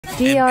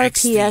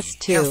DRPS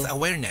Health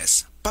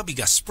Awareness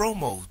Pabigas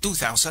Promo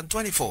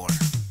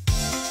 2024.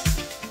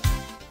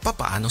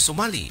 Papaano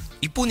sumali?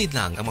 Ipunid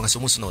lang ang mga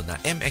sumusunod na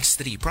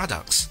MX3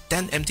 products.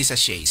 10 empty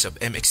sachets of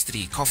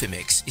MX3 Coffee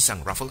Mix,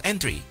 isang raffle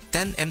entry.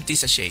 10 empty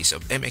sachets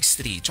of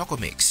MX3 Choco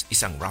Mix,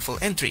 isang raffle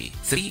entry.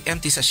 3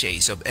 empty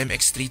sachets of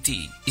MX3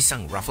 Tea,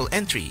 isang raffle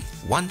entry.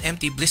 1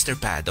 empty blister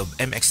pad of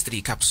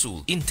MX3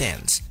 Capsule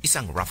Intense,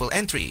 isang raffle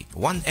entry.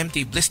 1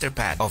 empty blister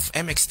pad of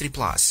MX3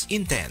 Plus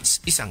Intense,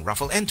 isang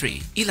raffle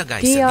entry.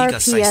 Ilagay sa legal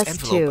size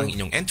envelope ang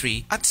inyong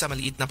entry at sa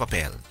maliit na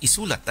papel,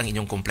 isulat ang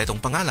inyong kumpletong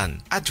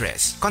pangalan,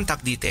 address,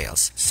 contact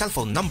details,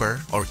 cellphone number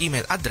or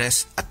email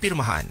address at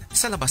pirmahan.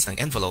 Sa labas ng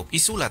envelope,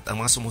 isulat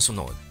ang mga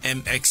sumusunod.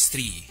 MX3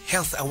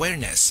 Health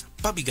Awareness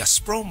Pabigas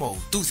Promo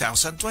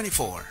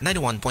 2024.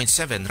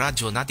 91.7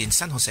 Radyo Natin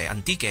San Jose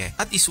Antique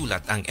at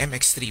isulat ang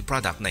MX3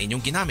 product na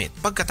inyong ginamit.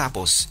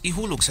 Pagkatapos,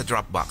 ihulog sa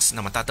drop box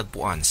na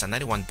matatagpuan sa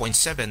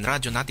 91.7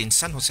 Radyo Natin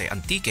San Jose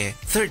Antique,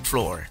 3rd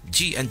floor,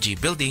 G&G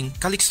Building,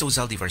 Calixto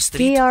Zaldivar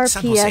Street,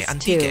 San Jose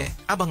Antique.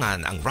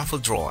 Abangan ang raffle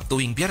draw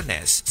tuwing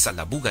Biyernes sa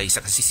Labugay sa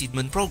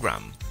Kasisidman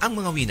Program.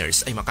 Ang mga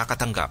winners ay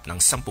makakatanggap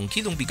ng 10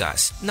 kilong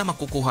bigas na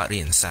makukuha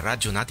rin sa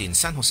Radyo Natin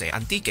San Jose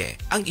Antique.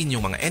 Ang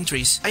inyong mga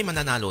entries ay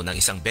mananalo ng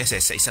isang beses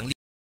sa isang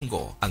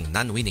linggo. Ang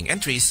non-winning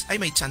entries ay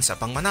may tsansa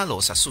pang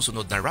manalo sa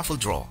susunod na raffle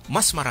draw.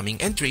 Mas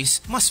maraming entries,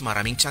 mas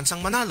maraming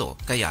tsansang manalo.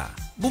 Kaya,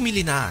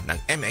 bumili na ng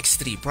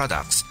MX3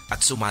 products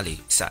at sumali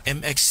sa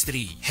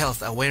MX3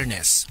 Health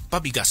Awareness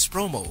Pabigas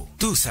Promo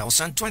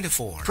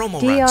 2024. Promo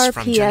runs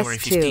from January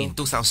 15,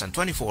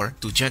 2024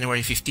 to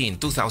January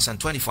 15,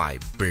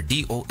 2025 per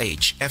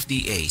DOH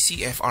FDA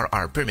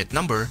CFRR permit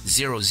number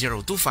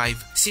 0025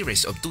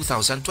 series of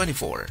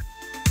 2024.